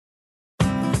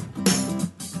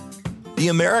The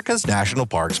America's National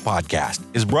Parks podcast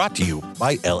is brought to you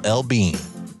by LL Bean.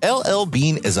 LL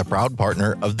Bean is a proud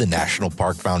partner of the National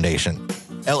Park Foundation.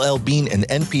 LL Bean and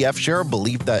NPF share a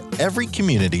belief that every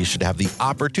community should have the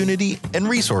opportunity and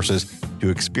resources to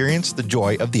experience the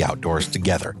joy of the outdoors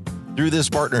together. Through this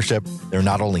partnership, they're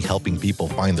not only helping people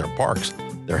find their parks,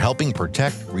 they're helping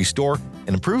protect, restore,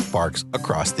 and improve parks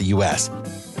across the U.S.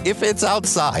 If it's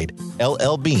outside,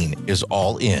 LL Bean is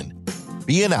all in.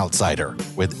 Be an outsider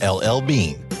with LL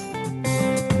Bean.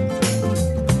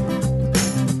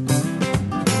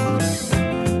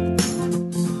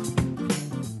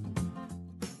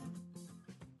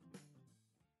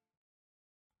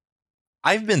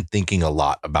 I've been thinking a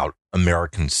lot about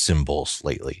American symbols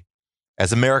lately.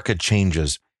 As America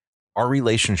changes, our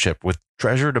relationship with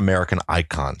treasured American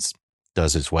icons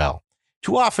does as well.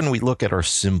 Too often we look at our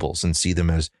symbols and see them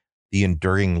as the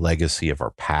enduring legacy of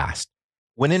our past,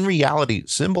 when in reality,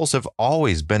 symbols have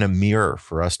always been a mirror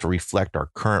for us to reflect our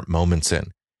current moments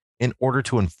in order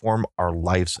to inform our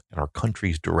lives and our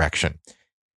country's direction.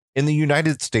 In the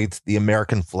United States, the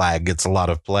American flag gets a lot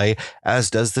of play, as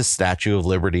does the Statue of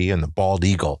Liberty and the bald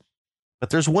eagle. But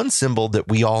there's one symbol that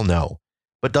we all know,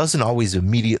 but doesn't always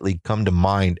immediately come to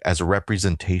mind as a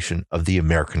representation of the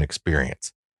American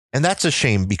experience. And that's a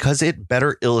shame because it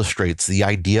better illustrates the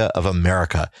idea of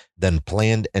America than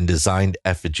planned and designed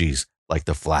effigies like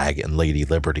the flag and Lady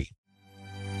Liberty.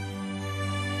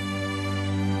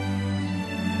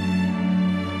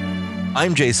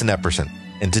 I'm Jason Epperson,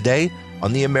 and today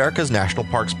on the America's National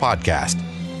Parks podcast,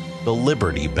 the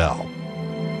Liberty Bell.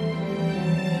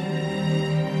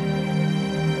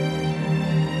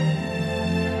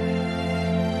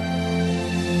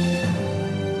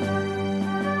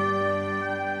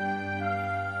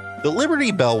 The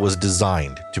Liberty Bell was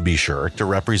designed, to be sure, to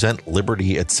represent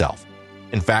liberty itself.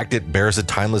 In fact, it bears a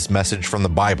timeless message from the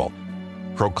Bible: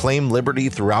 proclaim liberty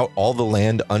throughout all the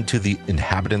land unto the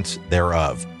inhabitants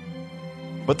thereof.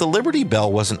 But the Liberty Bell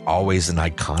wasn't always an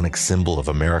iconic symbol of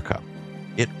America.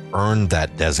 It earned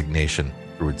that designation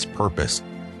through its purpose,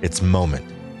 its moment,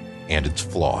 and its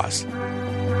flaws.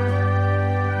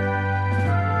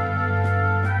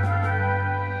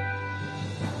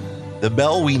 The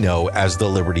bell we know as the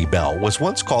Liberty Bell was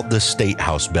once called the State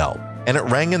House Bell, and it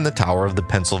rang in the tower of the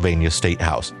Pennsylvania State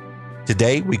House.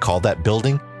 Today, we call that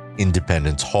building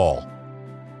Independence Hall.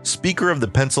 Speaker of the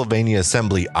Pennsylvania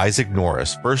Assembly Isaac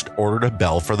Norris first ordered a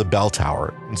bell for the bell tower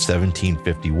in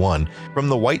 1751 from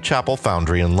the Whitechapel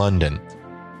Foundry in London.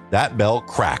 That bell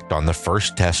cracked on the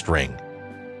first test ring.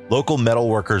 Local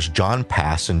metalworkers John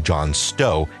Pass and John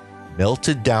Stowe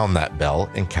melted down that bell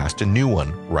and cast a new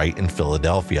one right in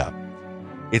Philadelphia.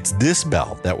 It's this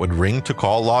bell that would ring to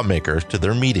call lawmakers to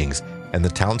their meetings and the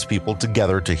townspeople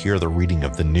together to hear the reading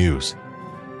of the news.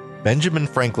 Benjamin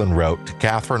Franklin wrote to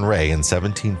Catherine Ray in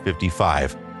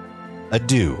 1755,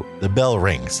 "Adieu, the bell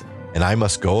rings, and I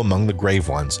must go among the grave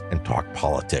ones and talk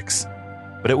politics."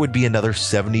 But it would be another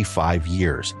 75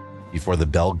 years before the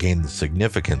bell gained the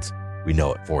significance we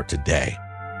know it for today.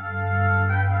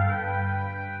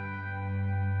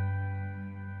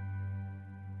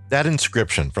 That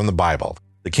inscription from the Bible,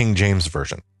 the King James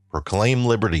Version, proclaim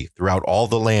liberty throughout all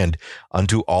the land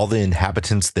unto all the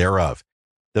inhabitants thereof.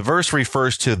 The verse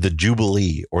refers to the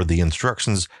Jubilee, or the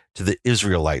instructions to the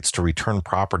Israelites to return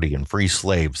property and free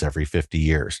slaves every 50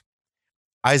 years.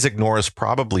 Isaac Norris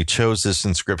probably chose this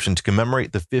inscription to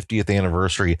commemorate the 50th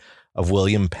anniversary of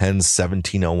William Penn's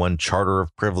 1701 Charter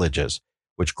of Privileges,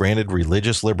 which granted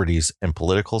religious liberties and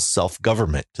political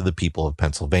self-government to the people of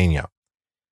Pennsylvania.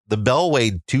 The bell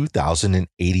weighed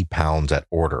 2,080 pounds at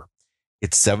order.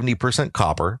 It's 70%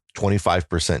 copper,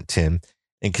 25% tin,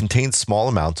 and contains small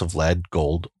amounts of lead,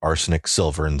 gold, arsenic,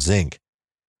 silver, and zinc.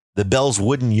 The bell's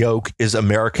wooden yoke is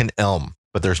American elm,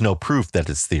 but there's no proof that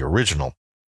it's the original.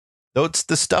 Though it's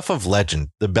the stuff of legend,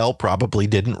 the bell probably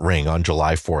didn't ring on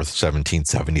July 4th,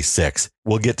 1776.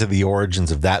 We'll get to the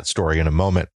origins of that story in a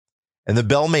moment. And the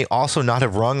bell may also not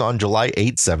have rung on July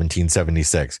 8th,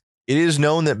 1776. It is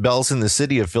known that bells in the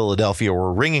city of Philadelphia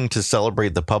were ringing to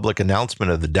celebrate the public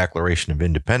announcement of the Declaration of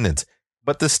Independence,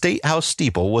 but the State House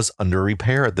steeple was under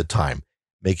repair at the time,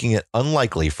 making it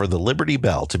unlikely for the Liberty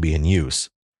Bell to be in use.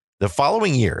 The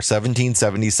following year,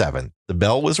 1777, the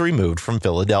bell was removed from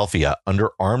Philadelphia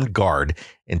under armed guard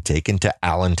and taken to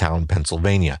Allentown,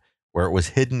 Pennsylvania, where it was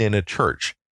hidden in a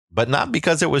church, but not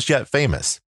because it was yet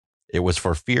famous. It was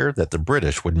for fear that the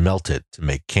British would melt it to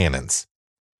make cannons.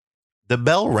 The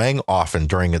bell rang often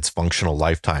during its functional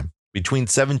lifetime. Between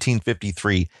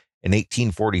 1753 and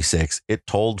 1846, it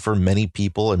tolled for many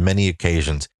people and many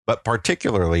occasions, but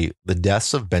particularly the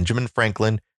deaths of Benjamin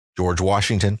Franklin, George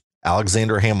Washington,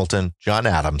 Alexander Hamilton, John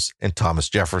Adams, and Thomas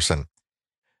Jefferson.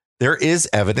 There is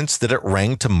evidence that it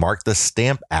rang to mark the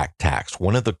Stamp Act tax,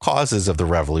 one of the causes of the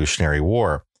Revolutionary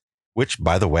War, which,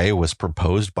 by the way, was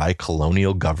proposed by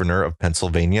colonial governor of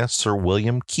Pennsylvania, Sir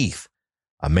William Keith,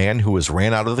 a man who was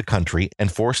ran out of the country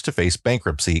and forced to face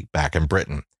bankruptcy back in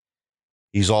Britain.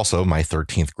 He's also my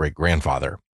 13th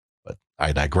great-grandfather, but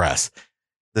I digress.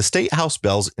 The State House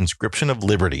bell's inscription of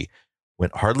liberty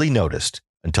went hardly noticed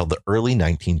until the early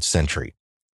 19th century.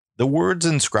 The words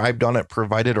inscribed on it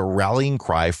provided a rallying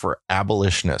cry for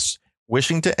abolitionists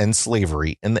wishing to end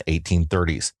slavery in the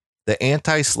 1830s. The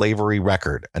Anti-Slavery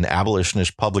Record, an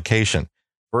abolitionist publication,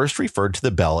 first referred to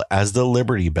the bell as the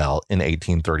Liberty Bell in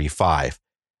 1835,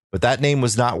 but that name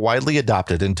was not widely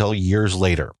adopted until years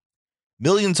later.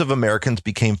 Millions of Americans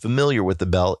became familiar with the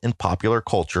bell in popular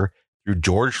culture through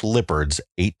George Lippard's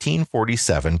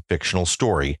 1847 fictional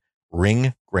story,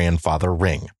 Ring, Grandfather,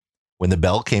 Ring, when the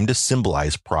bell came to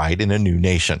symbolize pride in a new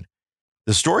nation.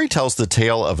 The story tells the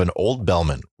tale of an old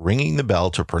bellman ringing the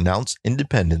bell to pronounce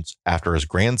independence after his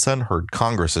grandson heard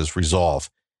Congress's resolve.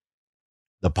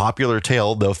 The popular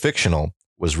tale, though fictional,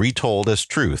 was retold as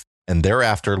truth and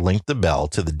thereafter linked the bell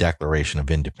to the Declaration of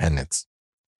Independence.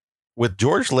 With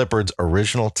George Lippard's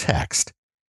original text,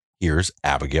 here's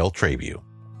Abigail Trabue.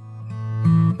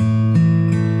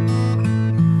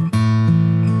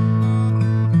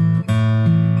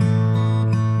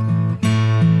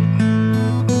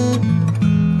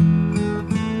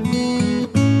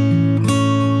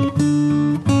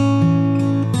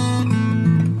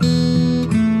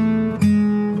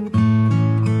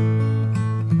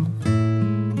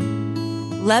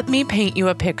 Let me paint you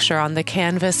a picture on the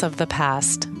canvas of the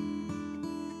past.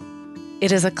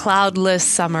 It is a cloudless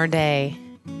summer day.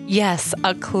 Yes,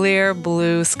 a clear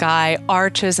blue sky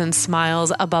arches and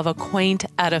smiles above a quaint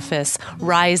edifice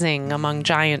rising among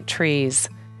giant trees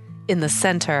in the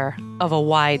center of a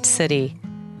wide city.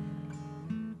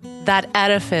 That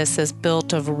edifice is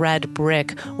built of red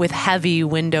brick with heavy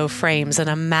window frames and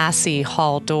a massy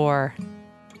hall door.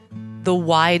 The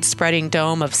wide-spreading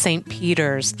dome of St.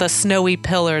 Peter's, the snowy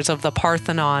pillars of the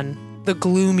Parthenon, the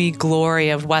gloomy glory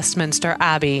of Westminster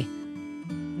Abbey.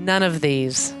 None of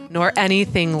these, nor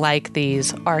anything like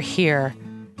these, are here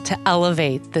to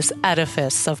elevate this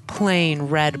edifice of plain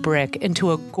red brick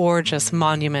into a gorgeous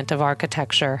monument of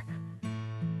architecture.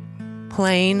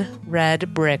 Plain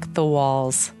red brick the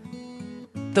walls.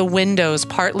 The windows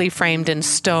partly framed in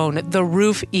stone, the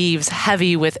roof eaves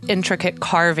heavy with intricate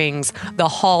carvings, the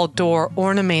hall door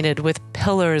ornamented with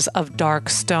pillars of dark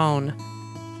stone.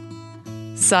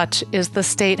 Such is the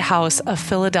State House of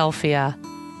Philadelphia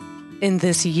in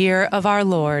this year of our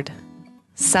Lord,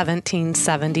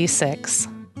 1776.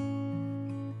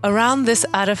 Around this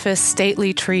edifice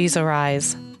stately trees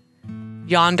arise.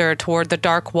 Yonder toward the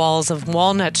dark walls of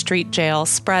Walnut Street Jail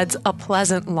spreads a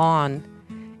pleasant lawn,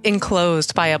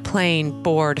 enclosed by a plain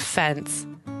board fence.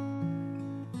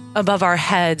 Above our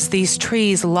heads, these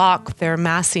trees lock their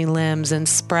massy limbs and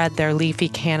spread their leafy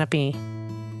canopy.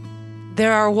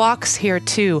 There are walks here,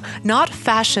 too, not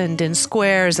fashioned in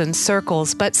squares and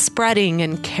circles, but spreading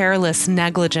in careless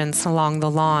negligence along the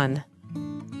lawn.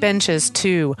 Benches,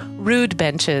 too, rude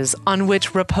benches, on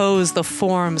which repose the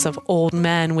forms of old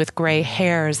men with gray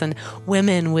hairs and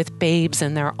women with babes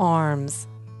in their arms.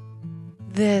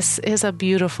 This is a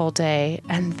beautiful day,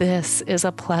 and this is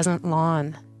a pleasant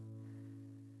lawn.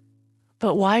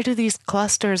 But why do these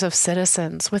clusters of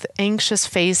citizens with anxious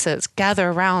faces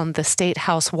gather round the State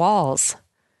House walls?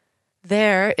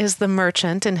 There is the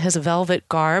merchant in his velvet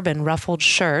garb and ruffled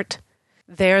shirt.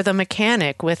 There the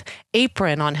mechanic with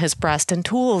apron on his breast and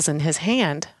tools in his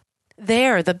hand.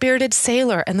 There the bearded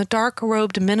sailor and the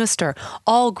dark-robed minister,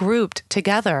 all grouped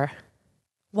together.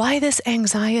 Why this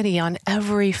anxiety on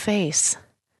every face?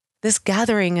 This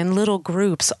gathering in little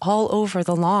groups all over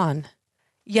the lawn?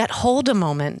 Yet hold a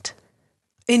moment.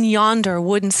 In yonder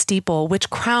wooden steeple which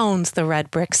crowns the red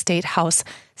brick State House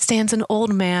stands an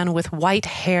old man with white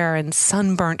hair and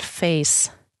sunburnt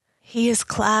face. He is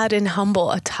clad in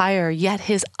humble attire, yet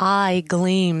his eye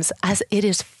gleams as it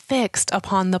is fixed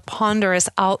upon the ponderous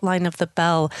outline of the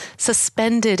bell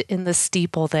suspended in the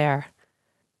steeple there.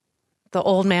 The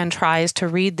old man tries to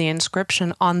read the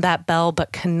inscription on that bell,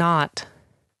 but cannot.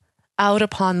 Out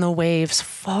upon the waves,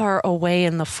 far away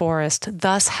in the forest,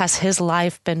 thus has his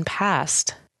life been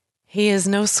passed. He is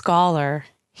no scholar.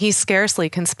 He scarcely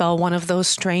can spell one of those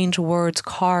strange words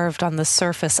carved on the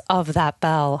surface of that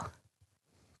bell.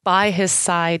 By his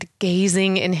side,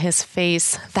 gazing in his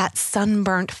face, that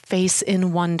sunburnt face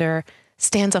in wonder,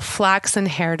 stands a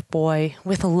flaxen-haired boy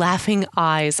with laughing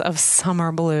eyes of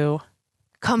summer blue.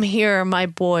 Come here, my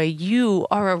boy, you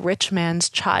are a rich man's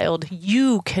child,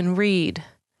 you can read.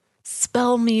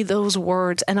 Spell me those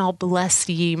words, and I'll bless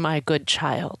ye, my good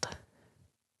child.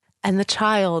 And the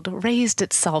child raised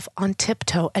itself on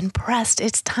tiptoe and pressed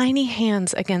its tiny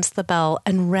hands against the bell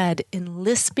and read in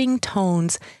lisping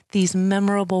tones these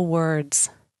memorable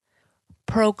words.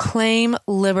 Proclaim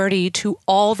liberty to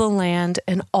all the land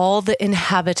and all the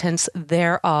inhabitants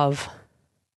thereof.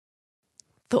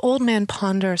 The old man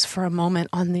ponders for a moment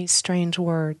on these strange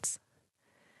words.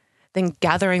 Then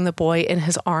gathering the boy in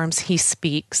his arms, he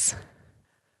speaks.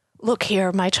 Look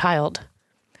here, my child.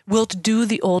 Wilt do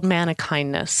the old man a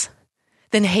kindness?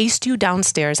 Then haste you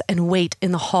downstairs and wait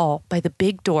in the hall by the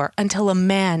big door until a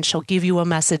man shall give you a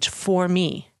message for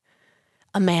me.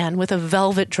 A man with a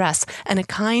velvet dress and a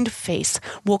kind face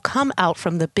will come out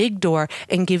from the big door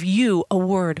and give you a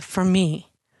word for me.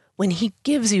 When he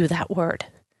gives you that word,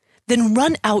 then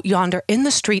run out yonder in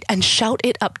the street and shout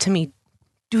it up to me.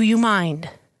 Do you mind?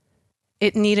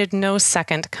 It needed no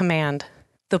second command.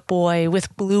 The boy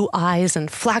with blue eyes and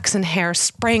flaxen hair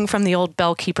sprang from the old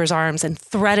bellkeeper's arms and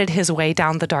threaded his way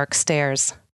down the dark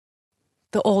stairs.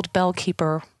 The old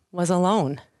bellkeeper was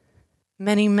alone.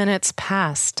 Many minutes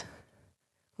passed.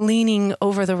 Leaning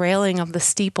over the railing of the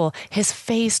steeple, his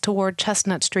face toward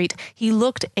Chestnut Street, he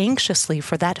looked anxiously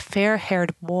for that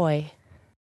fair-haired boy.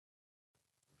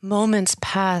 Moments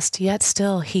passed, yet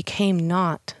still he came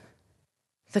not.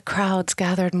 The crowds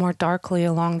gathered more darkly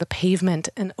along the pavement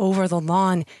and over the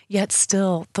lawn, yet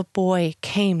still the boy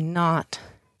came not.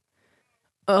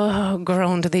 Oh,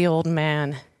 groaned the old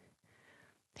man.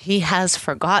 He has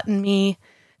forgotten me.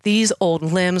 These old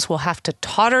limbs will have to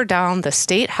totter down the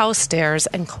State House stairs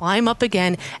and climb up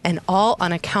again, and all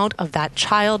on account of that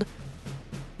child.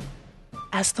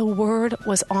 As the word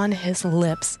was on his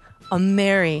lips, a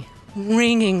merry,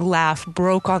 ringing laugh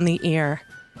broke on the ear.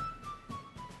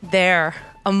 There,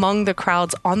 among the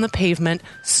crowds on the pavement,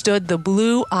 stood the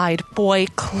blue-eyed boy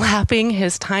clapping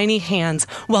his tiny hands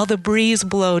while the breeze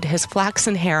blowed his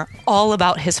flaxen hair all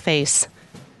about his face.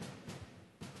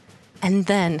 And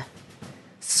then,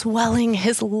 swelling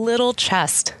his little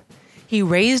chest, he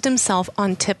raised himself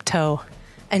on tiptoe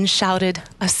and shouted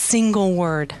a single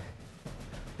word.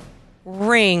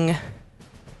 Ring!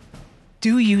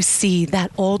 Do you see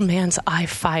that old man's eye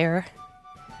fire?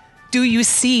 Do you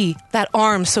see that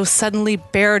arm so suddenly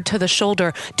bared to the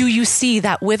shoulder? Do you see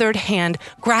that withered hand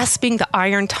grasping the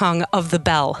iron tongue of the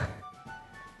bell?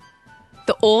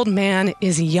 The old man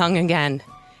is young again.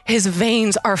 His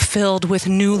veins are filled with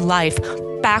new life.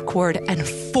 Backward and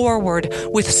forward,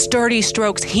 with sturdy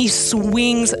strokes, he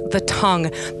swings the tongue.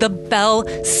 The bell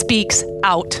speaks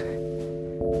out.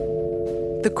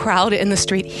 The crowd in the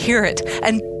street hear it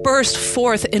and burst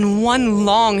forth in one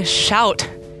long shout.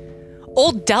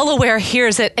 Old Delaware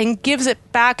hears it and gives it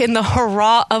back in the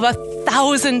hurrah of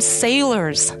 1,000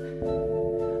 sailors.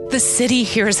 The city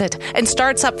hears it and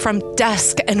starts up from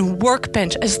desk and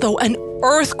workbench as though an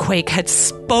earthquake had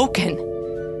spoken.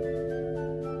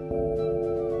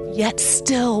 Yet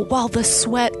still, while the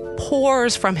sweat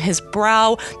pours from his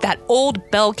brow, that old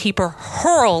bellkeeper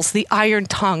hurls the iron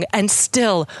tongue, and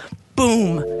still,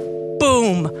 boom,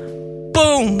 boom,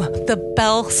 boom, the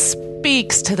bell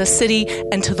speaks to the city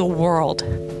and to the world.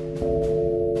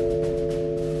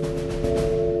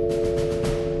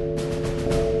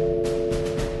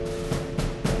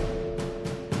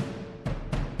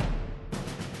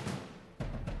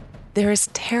 There is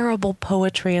terrible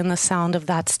poetry in the sound of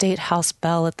that State House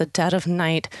bell at the dead of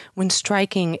night when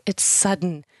striking its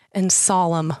sudden and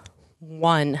solemn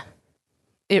one.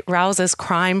 It rouses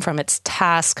crime from its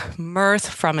task, mirth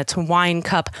from its wine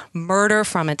cup, murder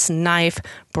from its knife,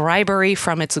 bribery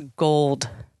from its gold.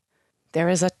 There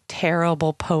is a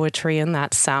terrible poetry in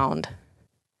that sound.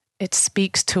 It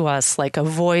speaks to us like a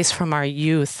voice from our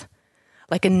youth,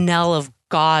 like a knell of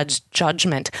God's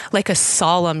judgment, like a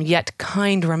solemn yet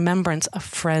kind remembrance of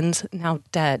friends now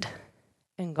dead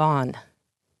and gone.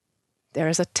 There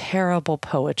is a terrible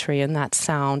poetry in that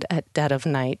sound at dead of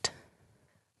night.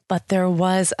 But there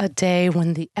was a day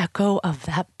when the echo of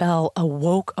that bell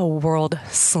awoke a world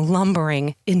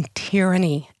slumbering in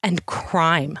tyranny and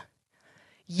crime.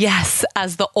 Yes,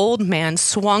 as the old man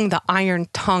swung the iron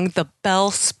tongue, the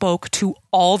bell spoke to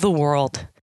all the world.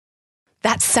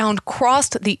 That sound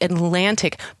crossed the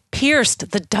Atlantic,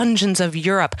 pierced the dungeons of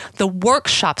Europe, the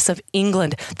workshops of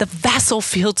England, the vassal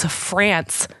fields of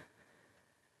France.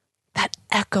 That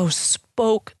echo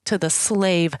spoke to the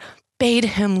slave, bade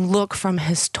him look from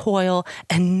his toil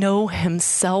and know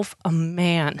himself a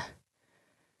man.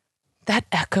 That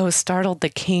echo startled the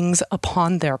kings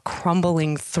upon their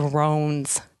crumbling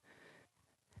thrones.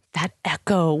 That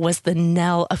echo was the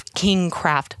knell of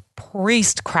kingcraft,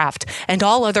 priestcraft, and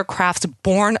all other crafts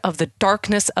born of the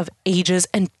darkness of ages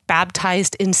and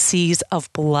baptized in seas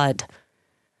of blood.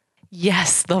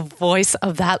 Yes, the voice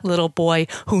of that little boy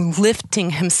who,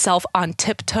 lifting himself on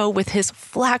tiptoe with his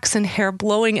flaxen hair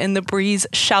blowing in the breeze,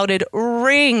 shouted,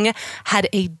 "Ring!" had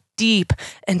a deep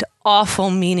and awful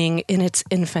meaning in its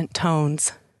infant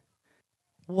tones.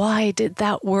 Why did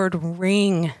that word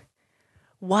ring?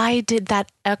 Why did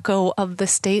that echo of the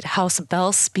State House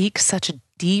bell speak such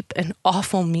deep and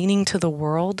awful meaning to the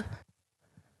world?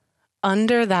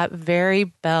 Under that very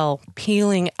bell,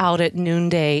 pealing out at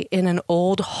noonday in an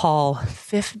old hall,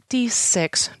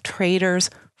 56 traders,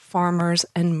 farmers,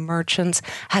 and merchants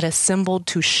had assembled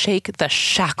to shake the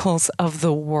shackles of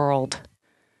the world.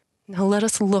 Now let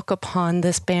us look upon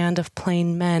this band of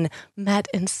plain men met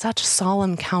in such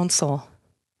solemn council.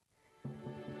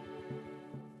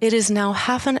 It is now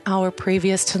half an hour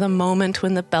previous to the moment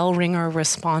when the bell ringer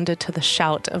responded to the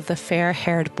shout of the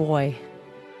fair-haired boy.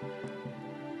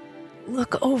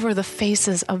 Look over the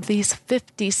faces of these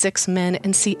 56 men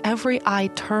and see every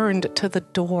eye turned to the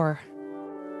door.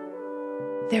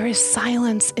 There is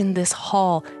silence in this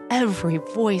hall. Every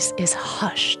voice is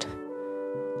hushed.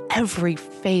 Every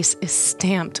face is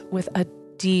stamped with a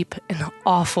deep and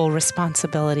awful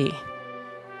responsibility.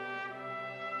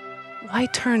 Why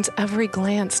turns every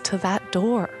glance to that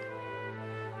door?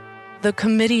 The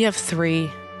committee of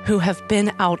three, who have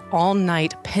been out all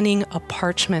night penning a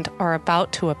parchment, are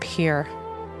about to appear.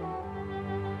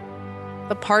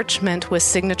 The parchment with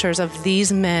signatures of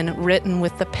these men written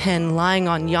with the pen lying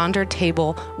on yonder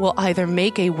table will either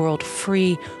make a world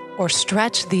free or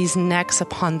stretch these necks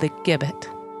upon the gibbet.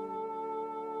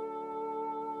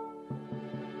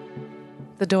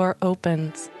 The door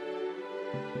opens.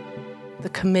 The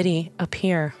committee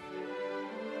appear.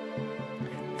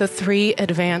 The three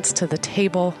advance to the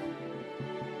table.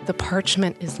 The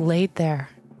parchment is laid there.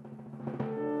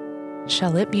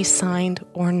 Shall it be signed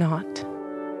or not?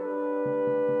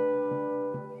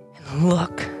 And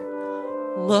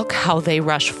look how they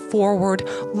rush forward.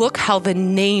 Look how the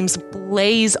names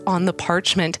blaze on the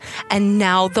parchment. And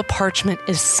now the parchment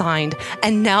is signed.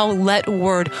 And now let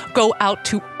word go out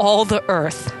to all the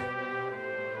earth.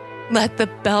 Let the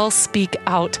bell speak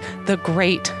out the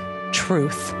great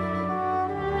truth.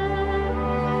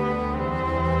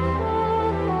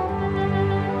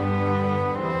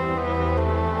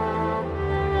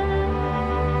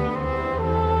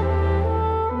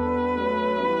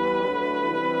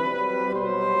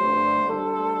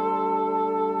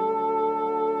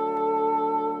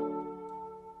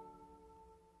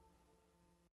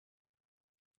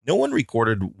 No one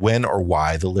recorded when or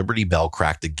why the Liberty Bell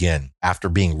cracked again after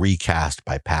being recast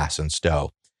by Pass and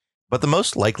Stowe, but the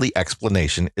most likely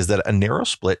explanation is that a narrow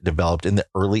split developed in the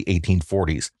early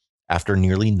 1840s after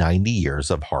nearly 90 years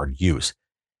of hard use.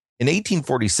 In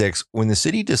 1846, when the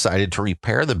city decided to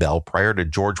repair the bell prior to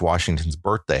George Washington's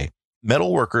birthday,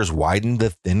 metal workers widened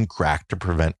the thin crack to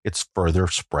prevent its further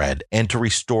spread and to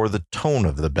restore the tone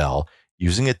of the bell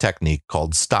using a technique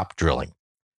called stop drilling.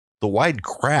 The wide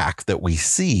crack that we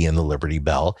see in the Liberty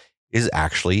Bell is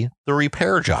actually the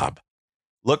repair job.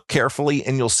 Look carefully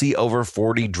and you'll see over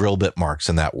 40 drill bit marks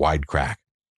in that wide crack.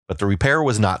 But the repair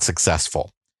was not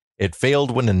successful. It failed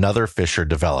when another fissure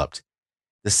developed.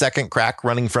 The second crack,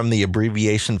 running from the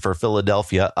abbreviation for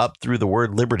Philadelphia up through the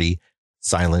word Liberty,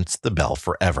 silenced the bell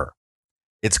forever.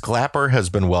 Its clapper has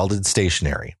been welded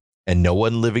stationary, and no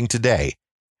one living today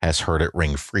has heard it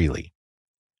ring freely.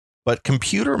 But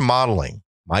computer modeling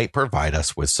might provide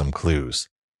us with some clues.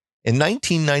 In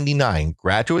 1999,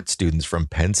 graduate students from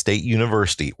Penn State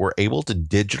University were able to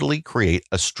digitally create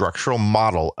a structural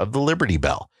model of the Liberty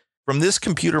Bell. From this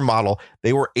computer model,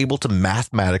 they were able to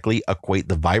mathematically equate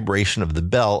the vibration of the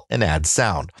bell and add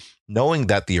sound. Knowing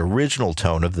that the original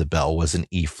tone of the bell was an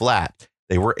E flat,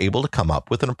 they were able to come up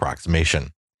with an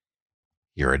approximation.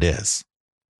 Here it is.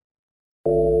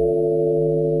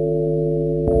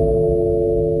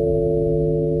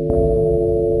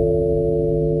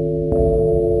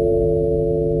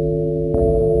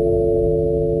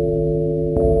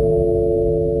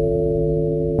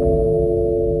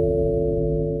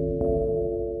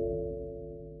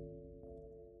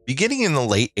 Beginning in the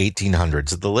late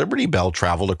 1800s, the Liberty Bell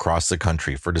traveled across the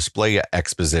country for display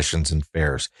expositions and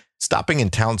fairs, stopping in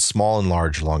towns small and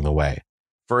large along the way.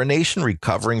 For a nation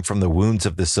recovering from the wounds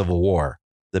of the Civil War,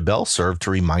 the bell served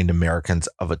to remind Americans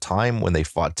of a time when they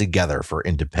fought together for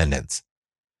independence.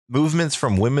 Movements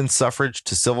from women's suffrage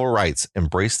to civil rights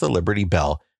embraced the Liberty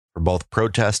Bell for both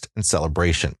protest and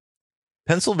celebration.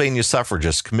 Pennsylvania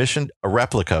suffragists commissioned a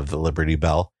replica of the Liberty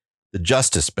Bell, the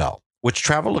Justice Bell, which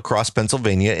traveled across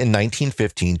Pennsylvania in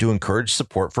 1915 to encourage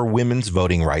support for women's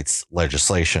voting rights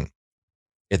legislation.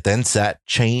 It then sat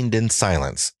chained in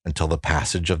silence until the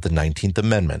passage of the 19th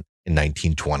Amendment in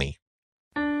 1920.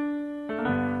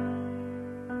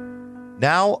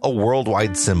 Now a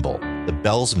worldwide symbol, the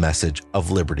bell's message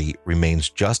of liberty remains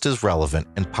just as relevant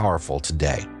and powerful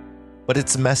today, but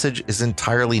its message is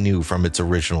entirely new from its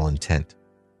original intent.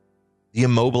 The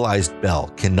immobilized bell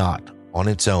cannot, on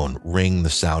its own, ring the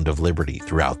sound of liberty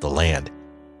throughout the land.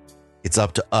 It's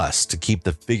up to us to keep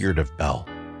the figurative bell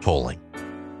tolling.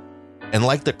 And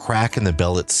like the crack in the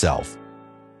bell itself,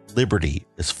 liberty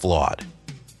is flawed.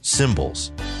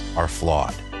 Symbols are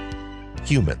flawed.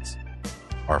 Humans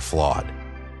are flawed.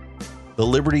 The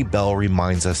Liberty Bell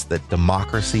reminds us that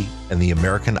democracy and the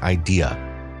American idea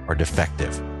are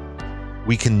defective.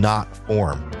 We cannot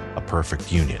form a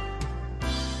perfect union,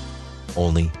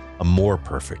 only a more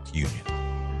perfect union.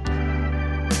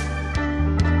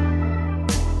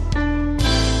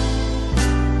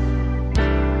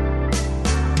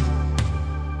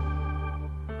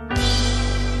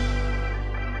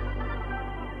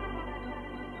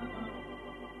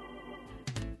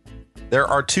 There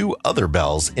are two other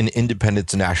bells in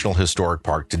Independence National Historic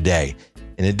Park today,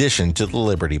 in addition to the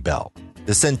Liberty Bell.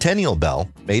 The Centennial Bell,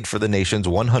 made for the nation's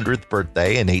 100th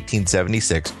birthday in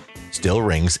 1876, still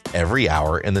rings every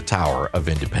hour in the tower of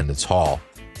Independence Hall.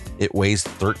 It weighs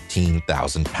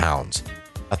 13,000 pounds,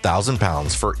 1,000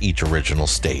 pounds for each original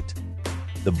state.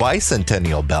 The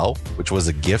Bicentennial Bell, which was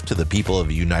a gift to the people of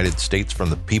the United States from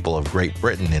the people of Great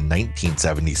Britain in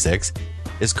 1976,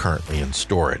 is currently in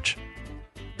storage.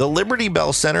 The Liberty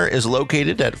Bell Center is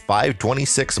located at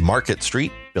 526 Market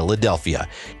Street, Philadelphia.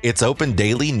 It's open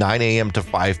daily 9 a.m. to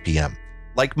 5 p.m.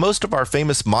 Like most of our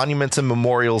famous monuments and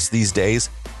memorials these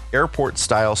days,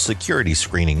 airport-style security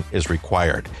screening is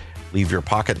required. Leave your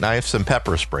pocket knives and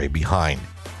pepper spray behind.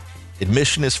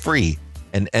 Admission is free,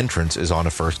 and entrance is on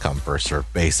a first-come,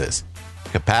 first-served basis.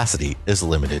 Capacity is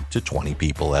limited to 20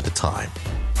 people at a time.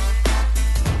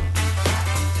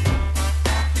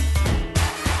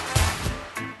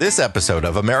 This episode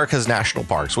of America's National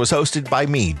Parks was hosted by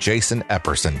me, Jason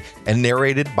Epperson, and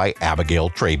narrated by Abigail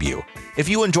Trabue. If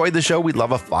you enjoyed the show, we'd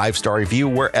love a 5-star review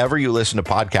wherever you listen to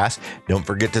podcasts. Don't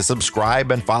forget to subscribe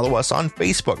and follow us on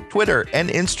Facebook, Twitter, and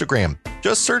Instagram.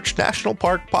 Just search National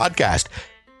Park Podcast.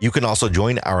 You can also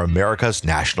join our America's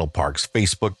National Parks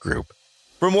Facebook group.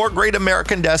 For more great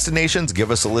American destinations,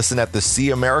 give us a listen at the See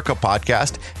America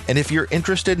podcast. And if you're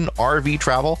interested in RV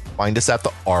travel, find us at the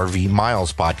RV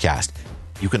Miles podcast.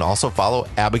 You can also follow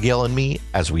Abigail and me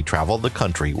as we travel the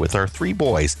country with our 3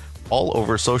 boys all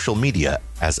over social media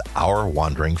as Our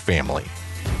Wandering Family.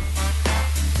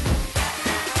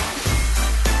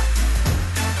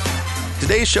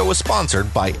 Today's show was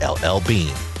sponsored by LL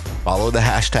Bean. Follow the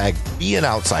hashtag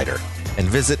 #BeAnOutsider and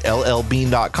visit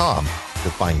llbean.com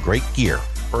to find great gear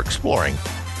for exploring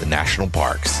the national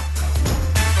parks.